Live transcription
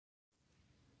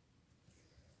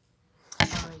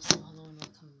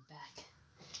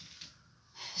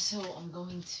So I'm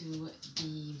going to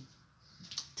be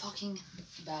talking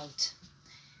about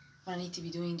what I need to be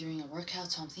doing during a workout.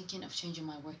 So I'm thinking of changing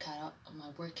my workout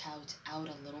out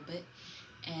a little bit.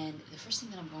 And the first thing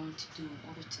that I'm going to do in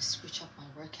order to switch up my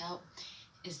workout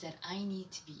is that I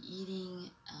need to be eating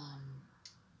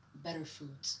better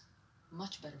foods,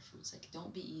 much better foods. Like,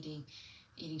 don't be eating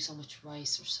so much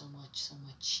rice or so much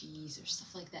cheese or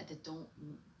stuff like that that don't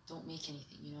make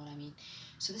anything. You know what I mean?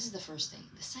 So this is the first thing.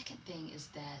 The second thing is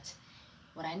that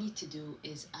what I need to do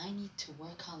is I need to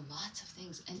work on lots of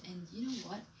things. And you know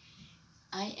what?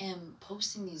 I am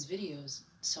posting these videos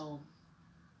so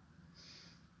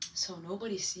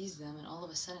nobody sees them, and all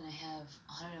of a sudden I have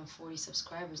 140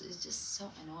 subscribers. It's just so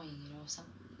annoying, you know,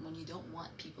 when you don't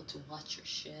want people to watch your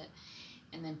shit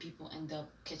and then people end up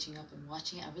catching up and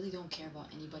watching it. I really don't care about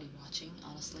anybody watching,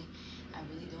 honestly. I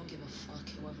really don't give a fuck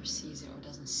whoever sees it or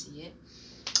doesn't see it.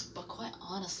 But quite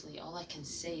honestly, all I can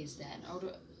say is that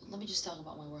let me just talk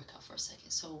about my workout for a second.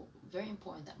 So very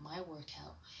important that my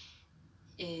workout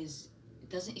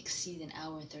doesn't exceed an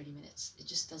hour and 30 minutes. It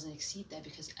just doesn't exceed that,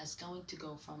 because it's going to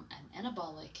go from an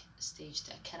anabolic stage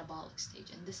to a catabolic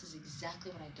stage. And this is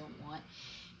exactly what I don't want,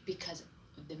 because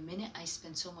the minute I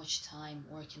spend so much time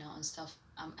working out and stuff,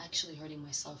 I'm actually hurting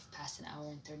myself past an hour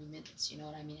and 30 minutes. You know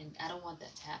what I mean? And I don't want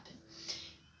that to happen.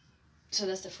 So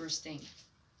that's the first thing.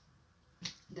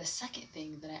 The second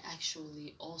thing that I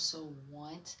actually also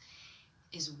want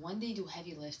is one day do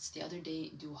heavy lifts, the other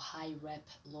day do high rep,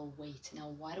 low weight. Now,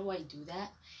 why do I do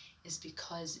that? Is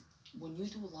because when you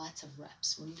do lots of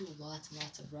reps,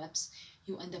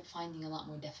 you end up finding a lot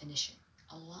more definition.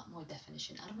 I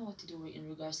don't know what to do in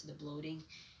regards to the bloating.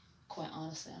 Quite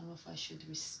honestly, I don't know if I should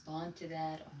respond to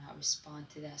that or not respond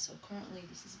to that. So currently,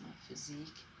 this is my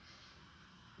physique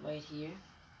right here.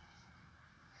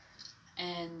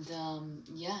 And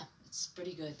yeah, it's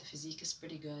pretty good. The physique is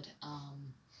pretty good.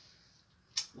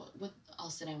 What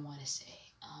else did I want to say?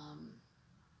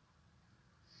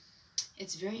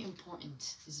 It's very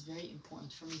important. It's very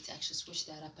important for me to actually switch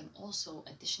that up, and also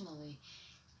additionally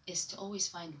is to always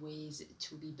find ways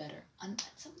to be better. And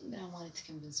that's something that I wanted to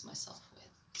convince myself with.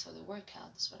 So the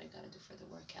workout, that's what I gotta do for the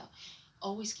workout.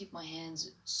 Always keep my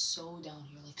hands so down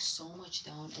here, like so much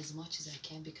down, as much as I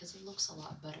can, because it looks a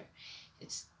lot better.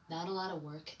 It's not a lot of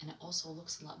work, and it also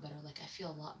looks a lot better. Like, I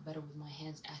feel a lot better with my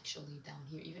hands actually down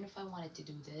here. Even if I wanted to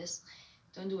do this,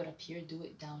 don't do it up here, do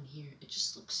it down here. It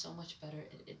just looks so much better.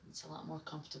 It's a lot more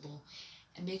comfortable.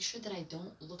 And make sure that I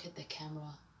don't look at the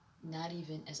camera, not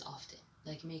even as often.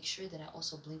 Like, make sure that I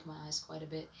also blink my eyes quite a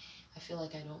bit. I feel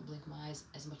like I don't blink my eyes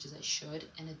as much as I should.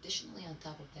 And additionally, on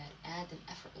top of that, add an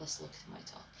effortless look to my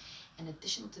talk. And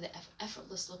additional to the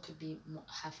effortless look could be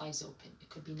half eyes open. It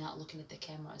could be not looking at the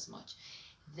camera as much.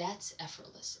 That's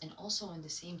effortless. And also, at the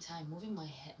same time, moving my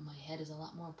head is a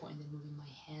lot more important than moving my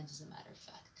hands, as a matter of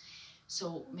fact.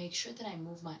 So make sure that I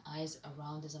move my eyes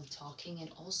around as I'm talking, and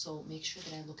also make sure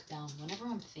that I look down. Whenever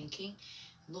I'm thinking,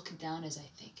 look down as I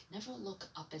think. Never look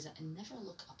up as I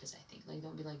think. Like,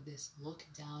 don't be like this. Look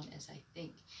down as I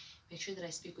think. Make sure that I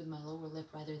speak with my lower lip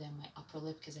rather than my upper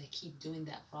lip, because I keep doing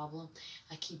that problem.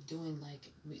 I keep doing,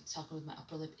 like, talking with my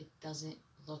upper lip. It doesn't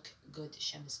look good,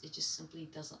 Shemis. It just simply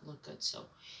doesn't look good. So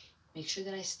make sure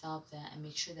that I stop that, and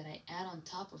make sure that I add on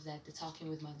top of that the talking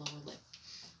with my lower lip.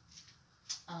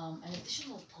 An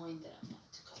additional point that I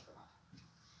wanted to cover.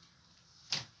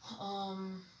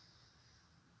 An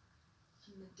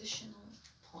additional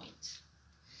point.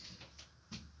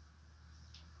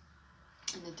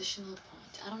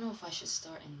 I don't know if I should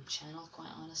start a new channel,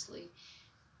 quite honestly,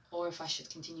 or if I should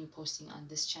continue posting on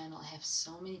this channel. I have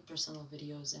so many personal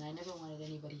videos, and I never wanted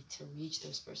anybody to reach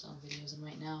those personal videos. And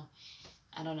right now,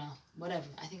 I don't know, whatever.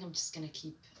 I think I'm just gonna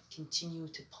continue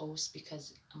to post,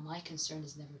 because my concern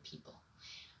is never people.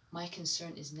 My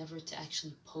concern is never to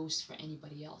actually post for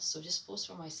anybody else. So just post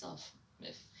for myself.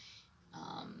 If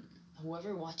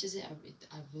whoever watches it,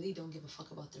 I really don't give a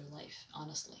fuck about their life,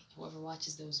 honestly. Whoever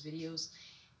watches those videos,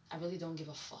 I really don't give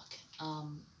a fuck.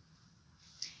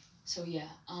 So yeah.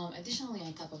 Additionally,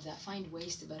 on top of that, find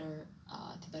ways to better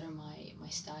my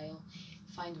style.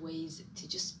 Find ways to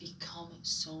just become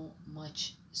so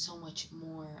much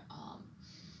more.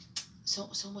 So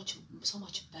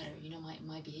much better. You know,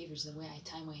 my behaviors, the way I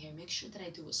tie my hair, make sure that I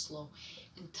do it slow.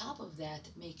 On top of that,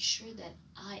 make sure that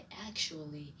I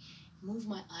actually move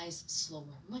my eyes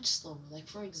slower, much slower. Like,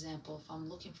 for example, if I'm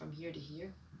looking from here to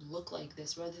here, look like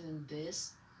this rather than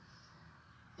this.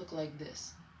 Look like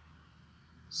this.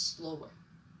 Slower.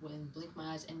 When blink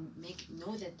my eyes, and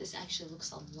know that this actually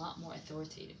looks a lot more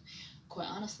authoritative. Quite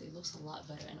honestly, it looks a lot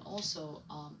better. And also,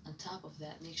 on top of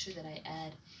that, make sure that I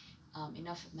add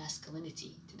enough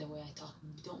masculinity to the way I talk.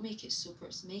 Don't make it super,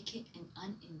 make it an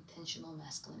unintentional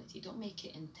masculinity. Don't make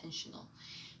it intentional.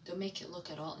 Don't make it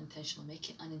look at all intentional. Make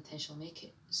it unintentional. Make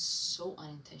it so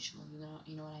unintentional.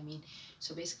 You know what I mean?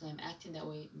 So basically, I'm acting that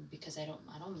way because I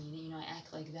don't mean it. I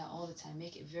act like that all the time.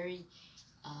 Make it very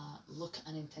look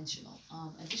unintentional.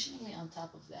 Additionally, on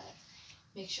top of that,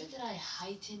 make sure that I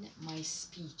heighten my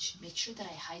speech. Make sure that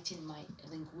I heighten my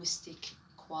linguistic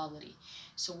quality.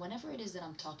 So whenever it is that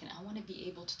I'm talking, I want to be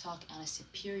able to talk on a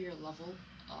superior level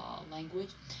language.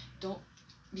 Don't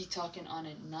be talking on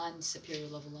a non-superior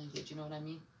level language. You know what I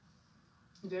mean?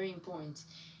 Very important.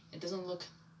 It doesn't look.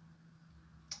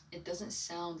 It doesn't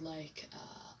sound like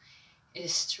it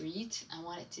is street. I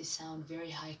want it to sound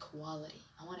very high quality.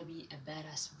 I want to be a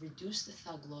badass. Reduce the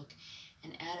thug look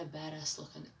and add a badass look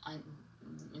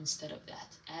instead of that.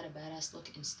 Add a badass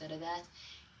look instead of that.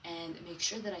 And make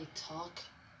sure that I talk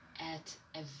at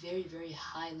a very, very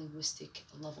high linguistic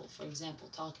level. For example,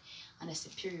 talk on a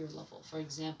superior level. For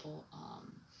example,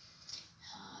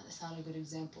 that's not a good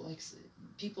example. Like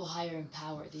people higher in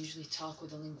power, they usually talk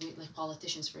with a like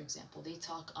politicians, for example. They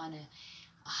talk on a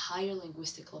higher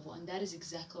linguistic level, and that is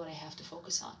exactly what I have to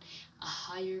focus on. A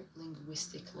higher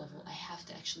linguistic level. I have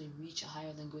to actually reach a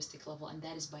higher linguistic level, and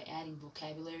that is by adding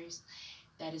vocabularies.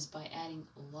 That is by adding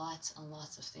lots and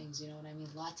lots of things. You know what I mean?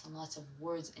 Lots and lots of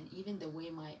words, and even the way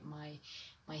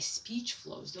my speech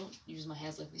flows. Don't use my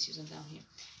hands like this. Use them down here.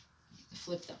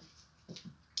 Flip them.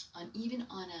 And even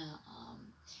on a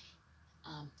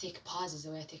take pauses,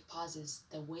 the way I take pauses,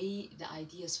 the way the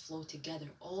ideas flow together,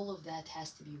 all of that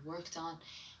has to be worked on.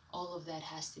 All of that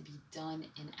has to be done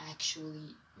and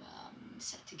actually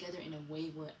set together in a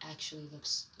way where it actually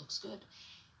looks good.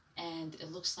 And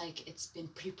it looks like it's been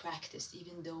pre-practiced,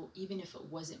 even if it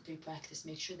wasn't pre-practiced,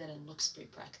 make sure that it looks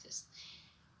pre-practiced.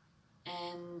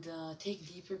 And take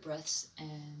deeper breaths,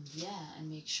 and and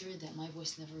make sure that my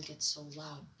voice never gets so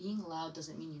loud. Being loud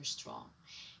doesn't mean you're strong.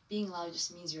 Being loud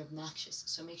just means you're obnoxious.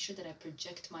 So make sure that I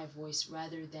project my voice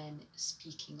rather than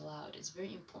speaking loud. It's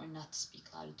very important not to speak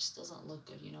loud. It just doesn't look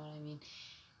good, you know what I mean?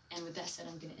 And with that said,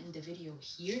 I'm going to end the video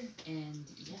here, and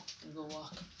I'm going to go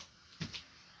walk.